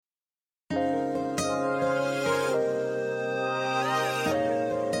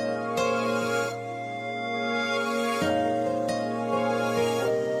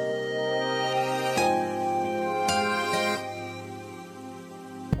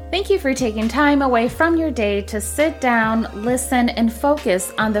Thank you for taking time away from your day to sit down, listen, and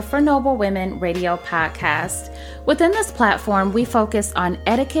focus on the For Noble Women radio podcast. Within this platform, we focus on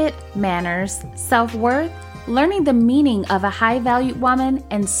etiquette, manners, self-worth, learning the meaning of a high-valued woman,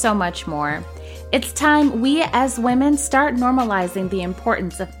 and so much more. It's time we as women start normalizing the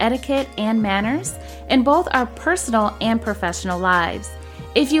importance of etiquette and manners in both our personal and professional lives.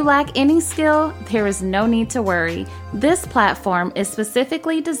 If you lack any skill, there is no need to worry. This platform is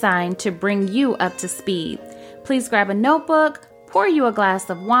specifically designed to bring you up to speed. Please grab a notebook, pour you a glass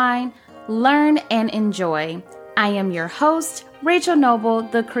of wine, learn and enjoy. I am your host, Rachel Noble,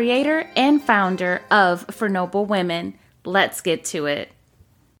 the creator and founder of For Noble Women. Let's get to it.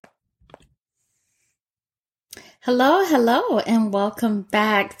 Hello, and welcome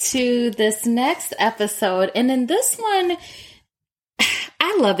back to this next episode. And in this one,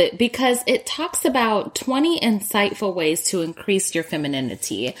 I love it because it talks about 20 insightful ways to increase your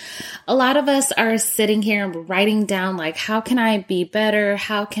femininity. A lot of us are sitting here and writing down, like, how can I be better?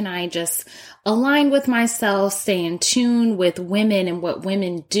 How can I just align with myself, stay in tune with women and what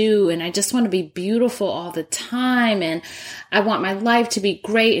women do? And I just want to be beautiful all the time. And I want my life to be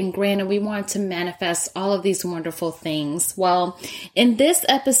great and grand. And we want to manifest all of these wonderful things. Well, in this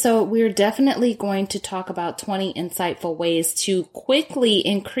episode, we're definitely going to talk about 20 insightful ways to quickly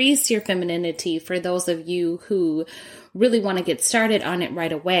increase your femininity for those of you who really want to get started on it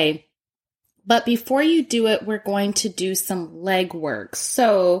right away. But before you do it, we're going to do some legwork.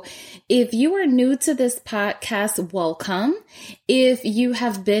 So if you are new to this podcast, welcome. If you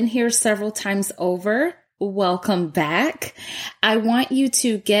have been here several times over, welcome back. I want you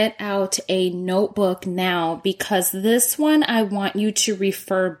to get out a notebook now because this one I want you to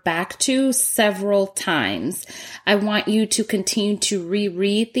refer back to several times. I want you to continue to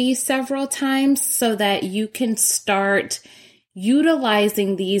reread these several times so that you can start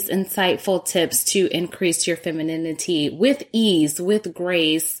utilizing these insightful tips to increase your femininity with ease, with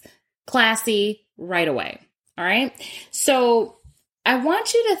grace, classy, right away. All right. So I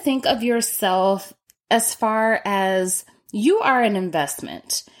want you to think of yourself as far as you are an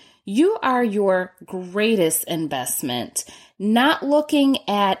investment. You are your greatest investment, not looking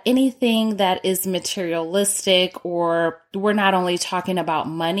at anything that is materialistic, or we're not only talking about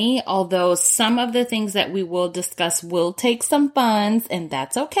money, although some of the things that we will discuss will take some funds, and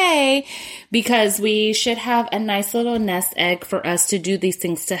that's okay, because we should have a nice little nest egg for us to do these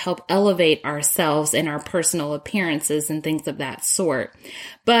things to help elevate ourselves and our personal appearances and things of that sort.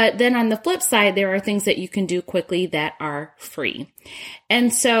 But then on the flip side, there are things that you can do quickly that are free.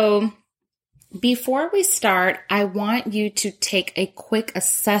 And so before we start, I want you to take a quick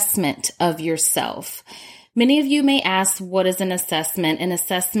assessment of yourself. Many of you may ask, what is an assessment? An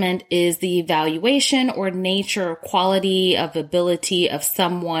assessment is the evaluation or nature or quality of ability of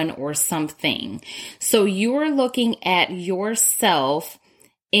someone or something. So you are looking at yourself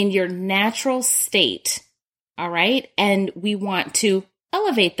in your natural state, all right? And we want to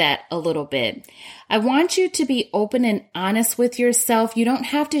elevate that a little bit. I want you to be open and honest with yourself. You don't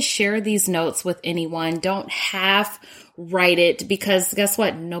have to share these notes with anyone. Don't half write it, because guess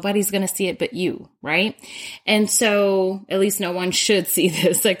what? Nobody's going to see it but you, right? And so at least no one should see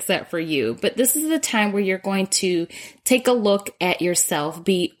this except for you. But this is the time where you're going to take a look at yourself,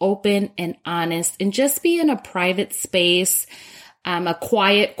 be open and honest, and just be in a private space, a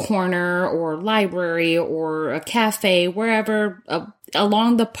quiet corner or library or a cafe, wherever,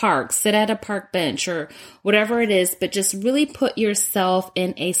 along the park, sit at a park bench or whatever it is, but just really put yourself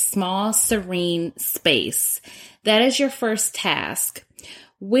in a small, serene space. That is your first task.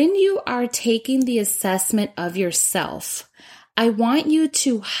 When you are taking the assessment of yourself, I want you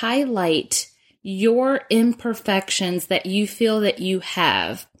to highlight your imperfections that you feel that you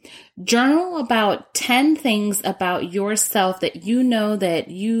have. Journal about 10 things about yourself that you know that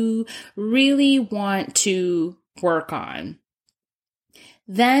you really want to work on.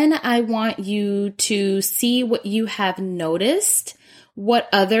 Then I want you to see what you have noticed, what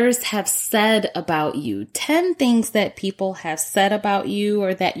others have said about you. 10 things that people have said about you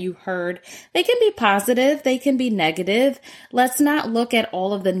or that you heard. They can be positive, they can be negative. Let's not look at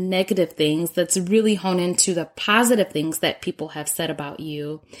all of the negative things. Let's really hone into the positive things that people have said about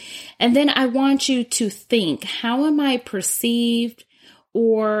you. And then I want you to think, how am I perceived,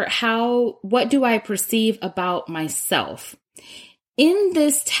 or what do I perceive about myself? In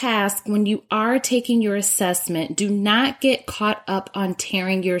this task, when you are taking your assessment, do not get caught up on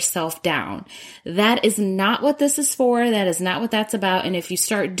tearing yourself down. That is not what this is for. That is not what that's about. And if you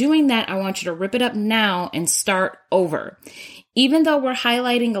start doing that, I want you to rip it up now and start over. Even though we're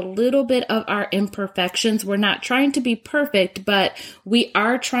highlighting a little bit of our imperfections, we're not trying to be perfect, but we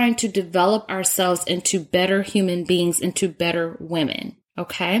are trying to develop ourselves into better human beings, into better women.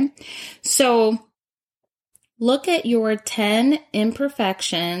 Okay? So look at your 10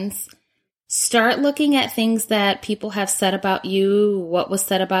 imperfections. Start looking at things that people have said about you, what was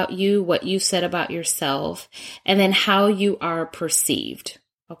said about you, what you said about yourself, and then how you are perceived.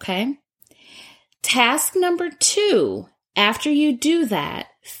 Okay? Task number 2. After you do that,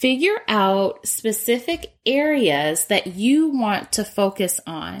 figure out specific areas that you want to focus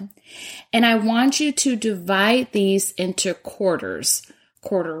on. And I want you to divide these into quarters.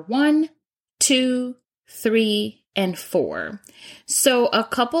 Quarter 1, 2, 3, and 4. So a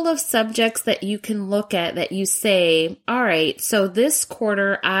couple of subjects that you can look at that you say, all right, so this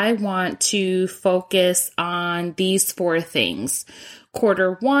quarter, I want to focus on these 4 things.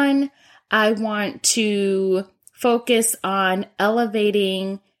 Quarter 1, I want to focus on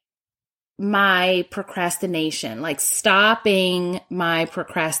elevating my procrastination, like stopping my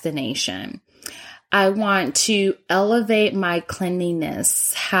procrastination. I want to elevate my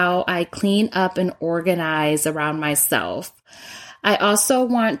cleanliness, how I clean up and organize around myself. I also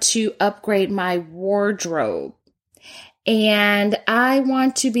want to upgrade my wardrobe. And I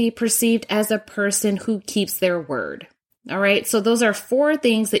want to be perceived as a person who keeps their word. All right. So those are 4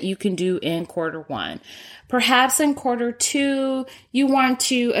 things that you can do in quarter 1. Perhaps in quarter 2, you want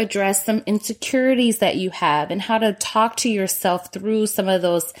to address some insecurities that you have and how to talk to yourself through some of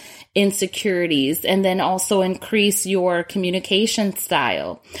those insecurities, and then also increase your communication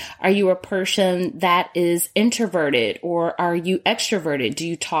style. Are you a person that is introverted, or are you extroverted? Do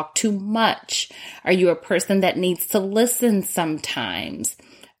you talk too much? Are you a person that needs to listen sometimes?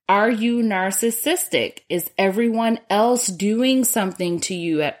 Are you narcissistic? Is everyone else doing something to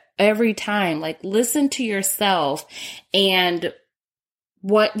you at every time? Like, listen to yourself and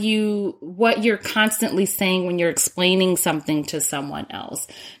what you're constantly saying when you're explaining something to someone else.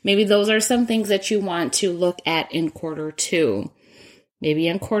 Maybe those are some things that you want to look at in quarter 2. Maybe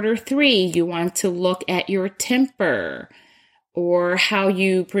in quarter 3, you want to look at your temper or how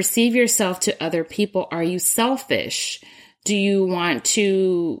you perceive yourself to other people. Are you selfish? Do you want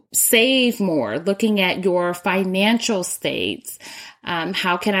to save more? Looking at your financial states.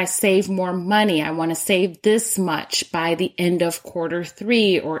 How can I save more money? I want to save this much by the end of quarter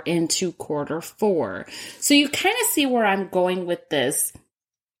 3 or into quarter 4. So you kind of see where I'm going with this.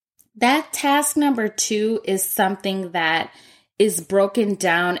 That task number 2 is something that is broken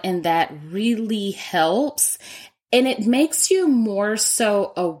down and that really helps. And it makes you more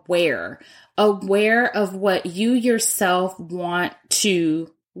so aware of what you yourself want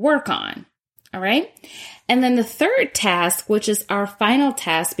to work on. All right. And then the third task, which is our final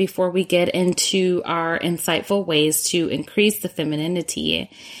task before we get into our insightful ways to increase the femininity,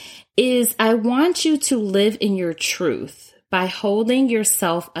 is I want you to live in your truth by holding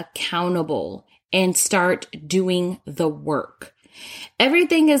yourself accountable and start doing the work.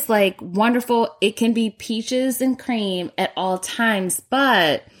 Everything is like wonderful. It can be peaches and cream at all times,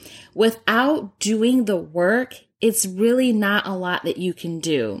 but without doing the work, it's really not a lot that you can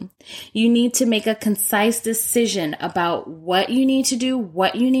do. You need to make a concise decision about what you need to do,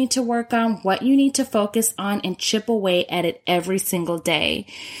 what you need to work on, what you need to focus on, and chip away at it every single day.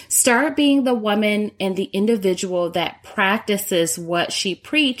 Start being the woman and the individual that practices what she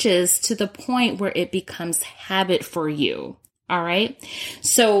preaches to the point where it becomes habit for you. All right.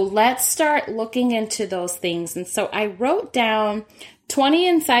 So let's start looking into those things. And so I wrote down 20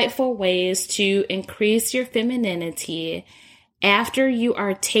 insightful ways to increase your femininity after you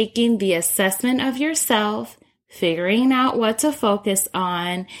are taking the assessment of yourself, figuring out what to focus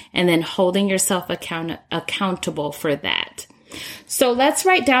on, and then holding yourself accountable for that. So let's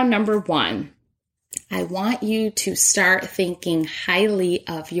write down number 1. I want you to start thinking highly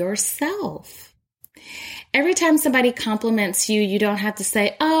of yourself. Every time somebody compliments you, you don't have to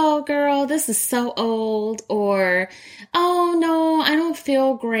say, oh, girl, this is so old, or, oh, no, I don't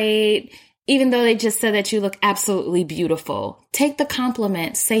feel great, even though they just said that you look absolutely beautiful. Take the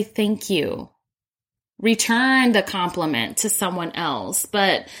compliment. Say thank you. Return the compliment to someone else,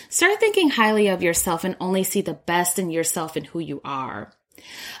 but start thinking highly of yourself and only see the best in yourself and who you are.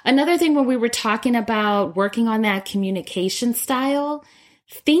 Another thing, when we were talking about working on that communication style,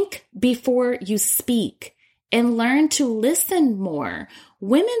 think before you speak. and learn to listen more.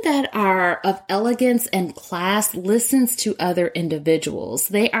 Women that are of elegance and class listens to other individuals.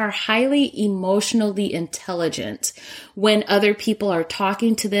 They are highly emotionally intelligent. When other people are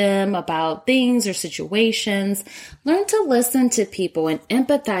talking to them about things or situations, learn to listen to people and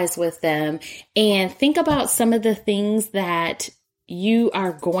empathize with them and think about some of the things that you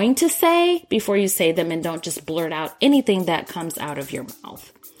are going to say before you say them, and don't just blurt out anything that comes out of your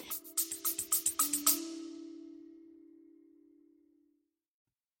mouth.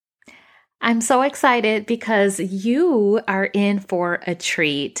 I'm so excited because you are in for a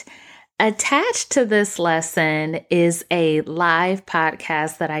treat. Attached to this lesson is a live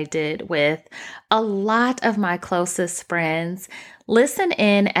podcast that I did with a lot of my closest friends. Listen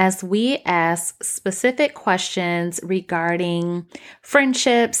in as we ask specific questions regarding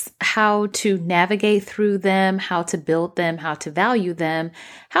friendships, how to navigate through them, how to build them, how to value them,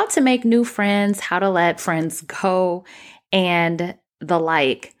 how to make new friends, how to let friends go, and the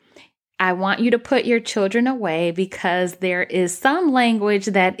like. I want you to put your children away because there is some language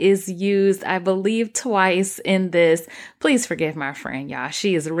that is used, I believe, twice in this. Please forgive my friend, y'all.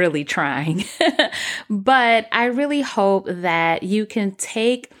 She is really trying. But I really hope that you can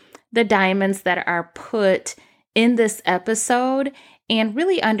take the diamonds that are put in this episode and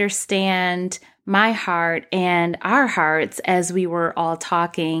really understand my heart and our hearts as we were all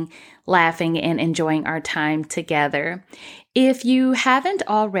talking, laughing, and enjoying our time together. If you haven't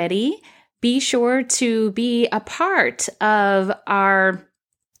already, be sure to be a part of our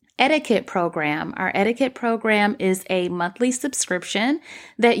etiquette program. Our etiquette program is a monthly subscription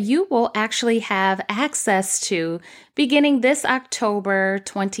that you will actually have access to beginning this October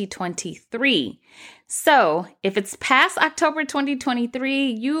 2023. So if it's past October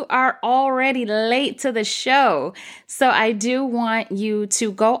 2023, you are already late to the show. So I do want you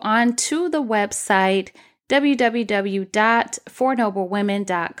to go on to the website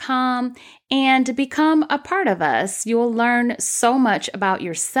www.fornoblewomen.com and become a part of us. You'll learn so much about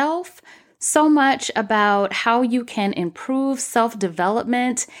yourself, so much about how you can improve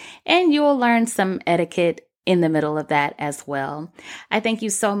self-development, and you'll learn some etiquette in the middle of that as well. I thank you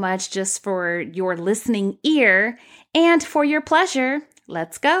so much just for your listening ear and for your pleasure.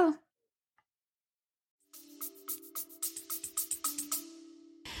 Let's go.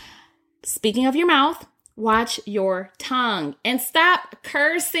 Speaking of your mouth, watch your tongue and stop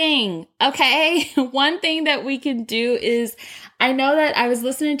cursing, okay? One thing that we can do is, I know that I was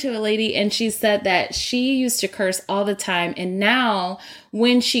listening to a lady and she said that she used to curse all the time. And now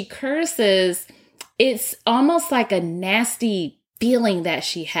when she curses, it's almost like a nasty feeling that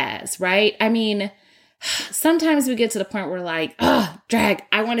she has, right? I mean, sometimes we get to the point where like, drag,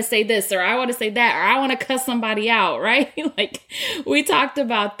 I want to say this, or I want to say that, or I want to cuss somebody out, right? Like we talked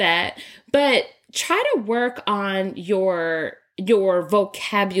about that, but try to work on your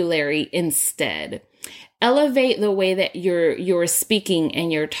vocabulary instead. Elevate the way that you're speaking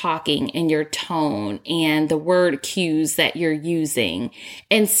and you're talking and your tone and the word cues that you're using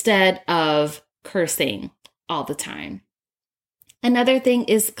instead of cursing all the time. Another thing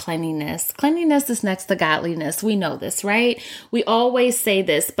is cleanliness. Cleanliness is next to godliness. We know this, right? We always say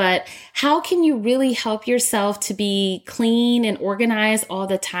this, but how can you really help yourself to be clean and organized all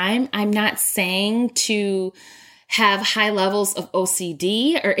the time? I'm not saying to have high levels of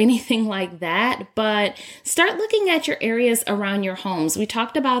OCD or anything like that, but start looking at your areas around your homes. We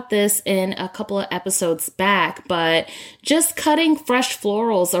talked about this in a couple of episodes back, but just cutting fresh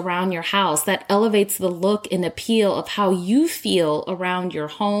florals around your house, that elevates the look and appeal of how you feel around your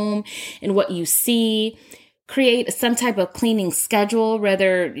home and what you see. Create some type of cleaning schedule,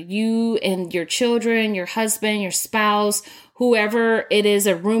 whether you and your children, your husband, your spouse, whoever it is,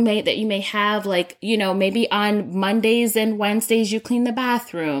 a roommate that you may have, like, maybe on Mondays and Wednesdays, you clean the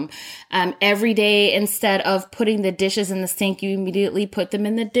bathroom. Every day, instead of putting the dishes in the sink, you immediately put them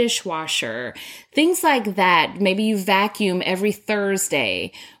in the dishwasher. Things like that. Maybe you vacuum every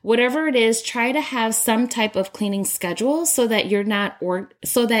Thursday. Whatever it is, try to have some type of cleaning schedule so that you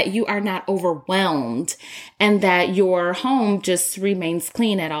are not overwhelmed and that your home just remains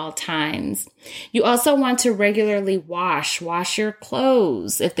clean at all times. You also want to regularly wash your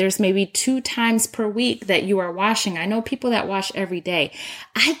clothes. If there's maybe 2 times per week that you are washing, I know people that wash every day.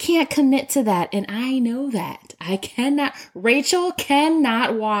 I can't commit to that. And I know that Rachel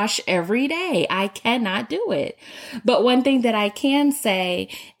cannot wash every day. I cannot do it. But one thing that I can say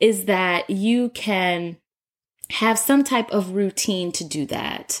is that you can have some type of routine to do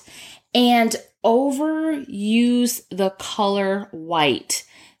that. And overuse the color white.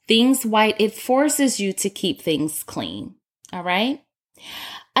 Things white, it forces you to keep things clean. All right.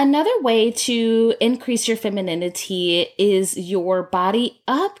 Another way to increase your femininity is your body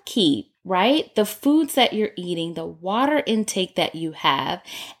upkeep, right? The foods that you're eating, the water intake that you have.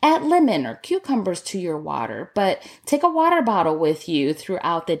 Add lemon or cucumbers to your water, but take a water bottle with you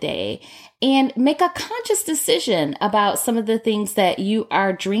throughout the day and make a conscious decision about some of the things that you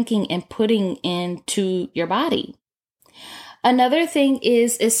are drinking and putting into your body. Another thing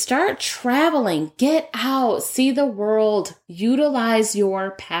is start traveling, get out, see the world, utilize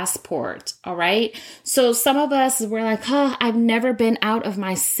your passport. All right. So some of us were like, I've never been out of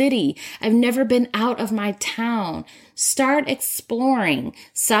my city. I've never been out of my town. Start exploring.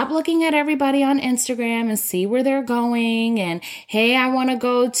 Stop looking at everybody on Instagram and see where they're going. And hey, I want to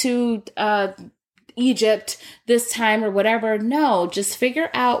go to, Egypt this time or whatever. No, just figure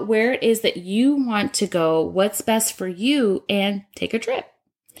out where it is that you want to go, what's best for you, and take a trip.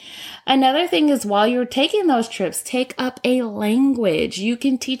 Another thing is while you're taking those trips, take up a language. You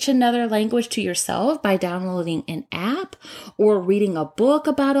can teach another language to yourself by downloading an app or reading a book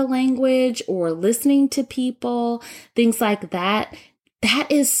about a language or listening to people, things like that.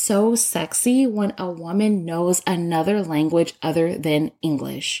 That is so sexy when a woman knows another language other than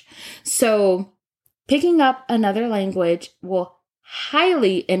English. So picking up another language will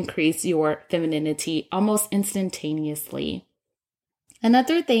highly increase your femininity almost instantaneously.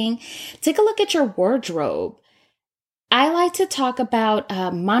 Another thing, take a look at your wardrobe. I like to talk about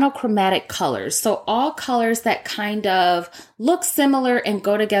monochromatic colors. So all colors that kind of look similar and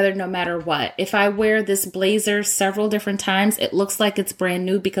go together no matter what. If I wear this blazer several different times, it looks like it's brand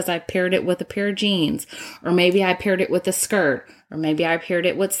new because I paired it with a pair of jeans, or maybe I paired it with a skirt, or maybe I paired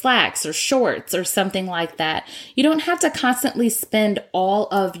it with slacks or shorts or something like that. You don't have to constantly spend all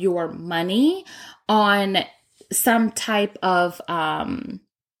of your money on some type of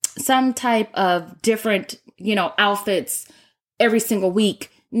different, outfits every single week.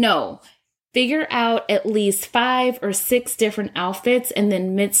 No, figure out at least 5 or 6 different outfits and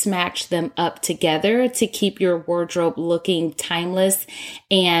then mismatch them up together to keep your wardrobe looking timeless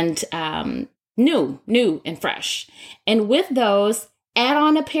and new and fresh. And with those, add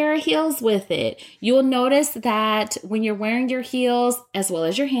on a pair of heels with it. You'll notice that when you're wearing your heels as well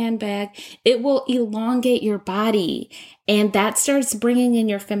as your handbag, it will elongate your body. And that starts bringing in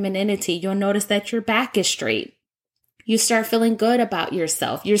your femininity. You'll notice that your back is straight. You start feeling good about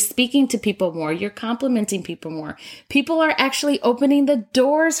yourself. You're speaking to people more. You're complimenting people more. People are actually opening the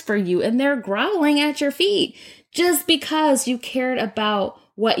doors for you and they're groveling at your feet just because you cared about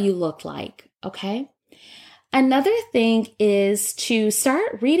what you look like. Okay. Another thing is to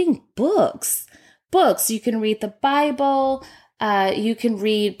start reading books. You can read the Bible. You can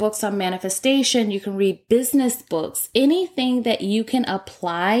read books on manifestation. You can read business books, anything that you can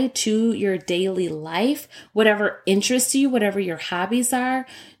apply to your daily life, whatever interests you, whatever your hobbies are,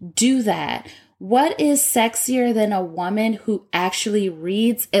 do that. What is sexier than a woman who actually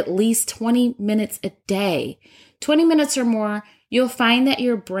reads at least 20 minutes a day? 20 minutes or more, you'll find that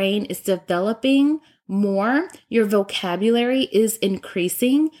your brain is developing more, your vocabulary is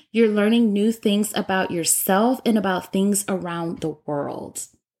increasing, you're learning new things about yourself and about things around the world.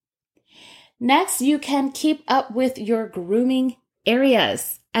 Next, you can keep up with your grooming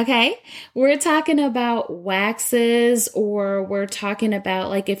areas. Okay, we're talking about waxes, or we're talking about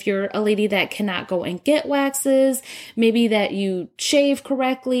like if you're a lady that cannot go and get waxes, maybe that you shave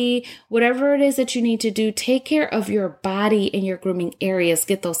correctly, whatever it is that you need to do, take care of your body and your grooming areas.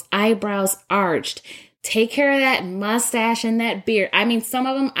 Get those eyebrows arched. Take care of that mustache and that beard. I mean, some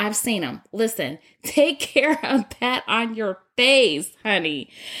of them, I've seen them. Listen, take care of that on your face,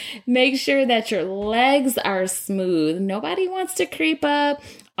 honey. Make sure that your legs are smooth. Nobody wants to creep up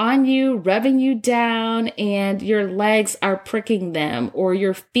on you, rubbing you down, and your legs are pricking them or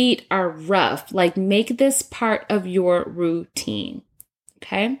your feet are rough. Like, make this part of your routine.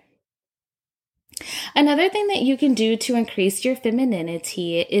 Okay? Another thing that you can do to increase your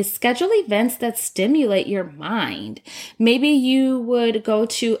femininity is schedule events that stimulate your mind. Maybe you would go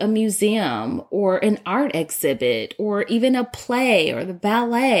to a museum or an art exhibit or even a play or the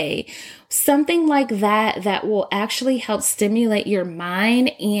ballet, something like that that will actually help stimulate your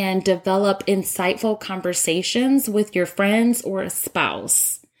mind and develop insightful conversations with your friends or a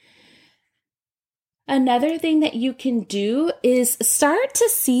spouse. Another thing that you can do is start to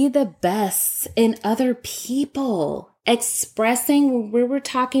see the best in other people. Expressing, we were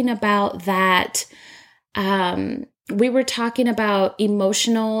talking about that we were talking about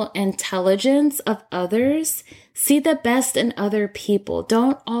emotional intelligence of others. See the best in other people.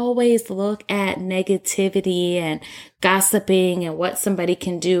 Don't always look at negativity and gossiping and what somebody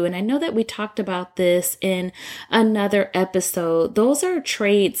can do. And I know that we talked about this in another episode. Those are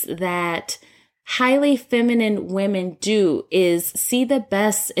traits that highly feminine women do, is see the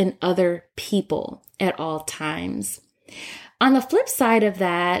best in other people at all times. On the flip side of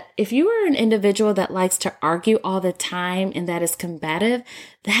that, if you are an individual that likes to argue all the time and that is combative,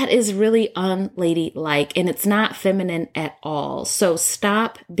 that is really unladylike and it's not feminine at all. So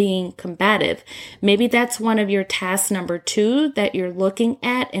stop being combative. Maybe that's one of your tasks number 2 that you're looking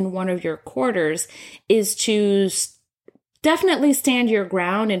at in one of your quarters, is to definitely stand your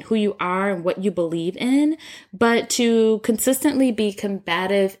ground in who you are and what you believe in, but to consistently be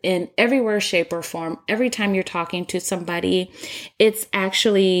combative in every way, shape, or form. Every time you're talking to somebody, it's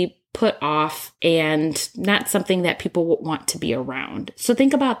actually put off and not something that people would want to be around. So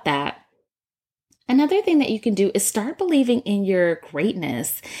think about that. Another thing that you can do is start believing in your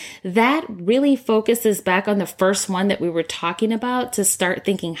greatness. That really focuses back on the first one that we were talking about, to start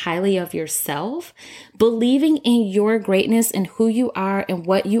thinking highly of yourself. Believing in your greatness and who you are and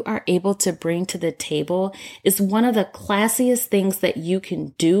what you are able to bring to the table is one of the classiest things that you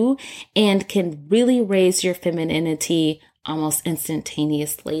can do and can really raise your femininity almost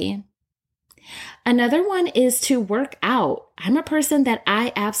instantaneously. Another one is to work out. I'm a person that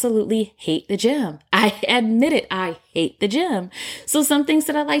I absolutely hate the gym. I admit it, I hate the gym. So some things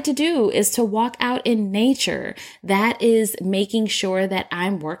that I like to do is to walk out in nature. That is making sure that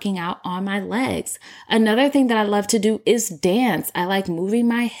I'm working out on my legs. Another thing that I love to do is dance. I like moving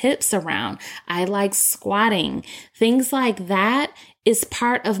my hips around. I like squatting. Things like that is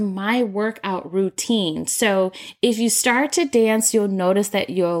part of my workout routine. So if you start to dance, you'll notice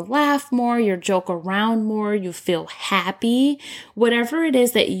that you'll laugh more, you'll joke around more, you feel happy. Whatever it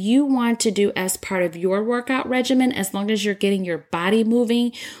is that you want to do as part of your workout regimen, as long as you're getting your body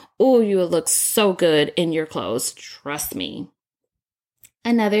moving, oh, you will look so good in your clothes. Trust me.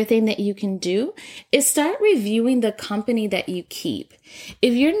 Another thing that you can do is start reviewing the company that you keep.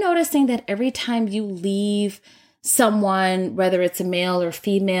 If you're noticing that every time you leave someone, whether it's a male or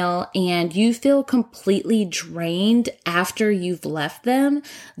female, and you feel completely drained after you've left them,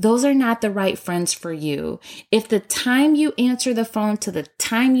 those are not the right friends for you. If the time you answer the phone to the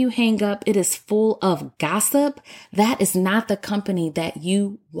time you hang up, it is full of gossip, that is not the company that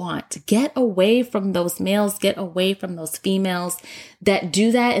you want. Get away from those males, get away from those females that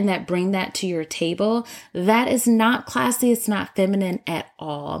do that and that bring that to your table. That is not classy. It's not feminine at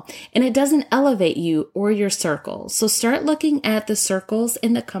all. And it doesn't elevate you or your circle. So start looking at the circles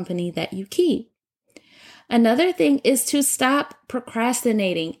in the company that you keep. Another thing is to stop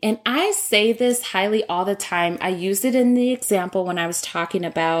procrastinating. And I say this highly all the time. I used it in the example when I was talking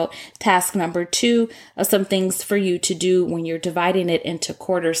about task number 2 of some things for you to do when you're dividing it into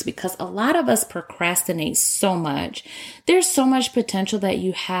quarters, because a lot of us procrastinate so much. There's so much potential that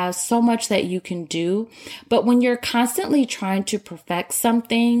you have, so much that you can do. But when you're constantly trying to perfect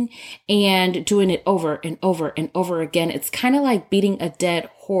something and doing it over and over and over again, it's kind of like beating a dead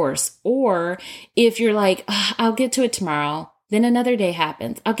horse. Or if you're like, I'll get to it tomorrow. Then another day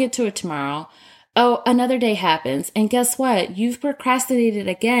happens. I'll get to it tomorrow. Oh, another day happens. And guess what? You've procrastinated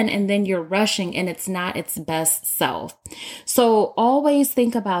again, and then you're rushing and it's not its best self. So always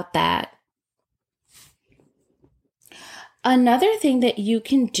think about that. Another thing that you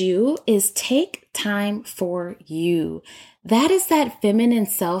can do is take time for you. That is that feminine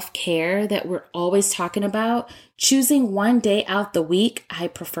self-care that we're always talking about. Choosing one day out the week, I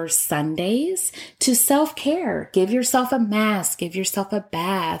prefer Sundays, to self-care. Give yourself a mask, give yourself a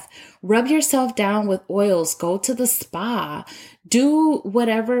bath, rub yourself down with oils, go to the spa, do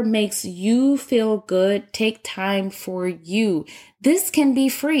whatever makes you feel good. Take time for you. This can be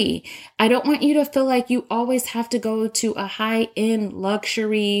free. I don't want you to feel like you always have to go to a high-end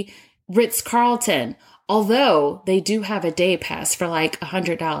luxury Ritz-Carlton. Although they do have a day pass for like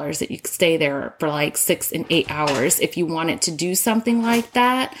 $100 that you can stay there for like 6 and 8 hours. If you wanted to do something like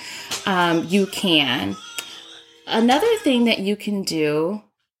that, you can. Another thing that you can do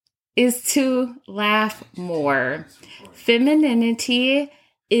is to laugh more. Femininity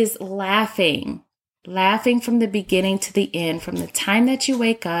is laughing. Laughing from the beginning to the end, from the time that you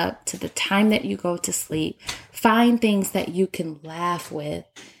wake up to the time that you go to sleep. Find things that you can laugh with.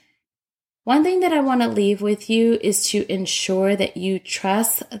 One thing that I want to leave with you is to ensure that you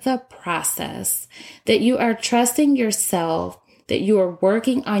trust the process, that you are trusting yourself that you are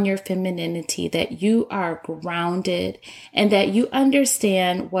working on your femininity, that you are grounded, and that you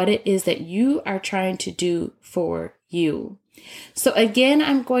understand what it is that you are trying to do for you. So again,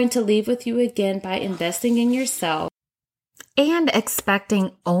 I'm going to leave with you again by investing in yourself and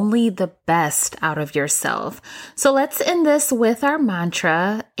expecting only the best out of yourself. So let's end this with our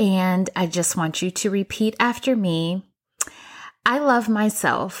mantra, and I just want you to repeat after me. I love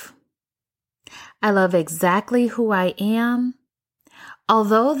myself. I love exactly who I am,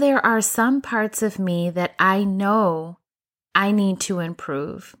 although there are some parts of me that I know I need to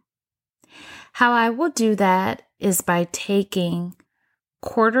improve. How I will do that is by taking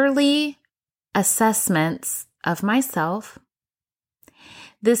quarterly assessments of myself.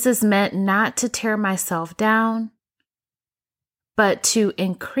 This is meant not to tear myself down, but to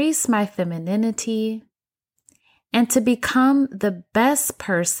increase my femininity and to become the best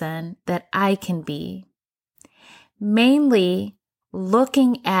person that I can be. Mainly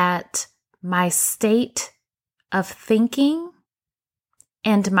looking at my state of thinking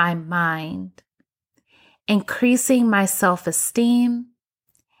and my mind, increasing my self-esteem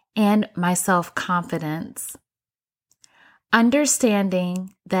and my self-confidence,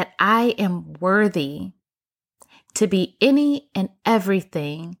 understanding that I am worthy to be any and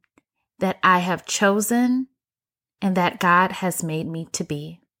everything that I have chosen and that God has made me to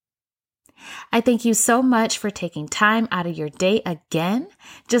be. I thank you so much for taking time out of your day again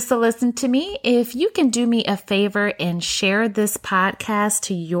just to listen to me. If you can do me a favor and share this podcast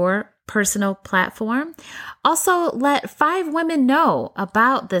to your personal platform. Also, let 5 women know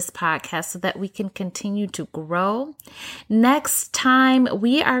about this podcast so that we can continue to grow. Next time,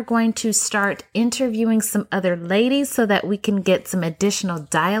 we are going to start interviewing some other ladies so that we can get some additional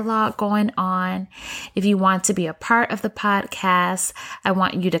dialogue going on. If you want to be a part of the podcast, I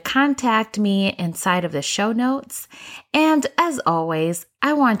want you to contact me inside of the show notes. And as always,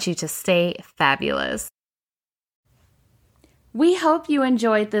 I want you to stay fabulous. We hope you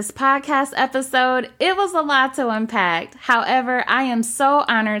enjoyed this podcast episode. It was a lot to unpack. However, I am so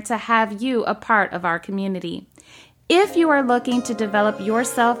honored to have you a part of our community. If you are looking to develop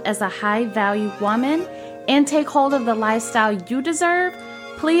yourself as a high-value woman and take hold of the lifestyle you deserve,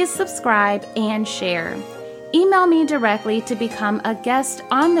 please subscribe and share. Email me directly to become a guest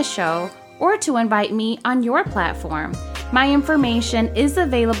on the show or to invite me on your platform. My information is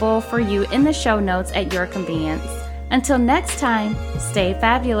available for you in the show notes at your convenience. Until next time, stay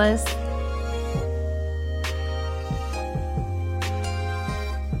fabulous.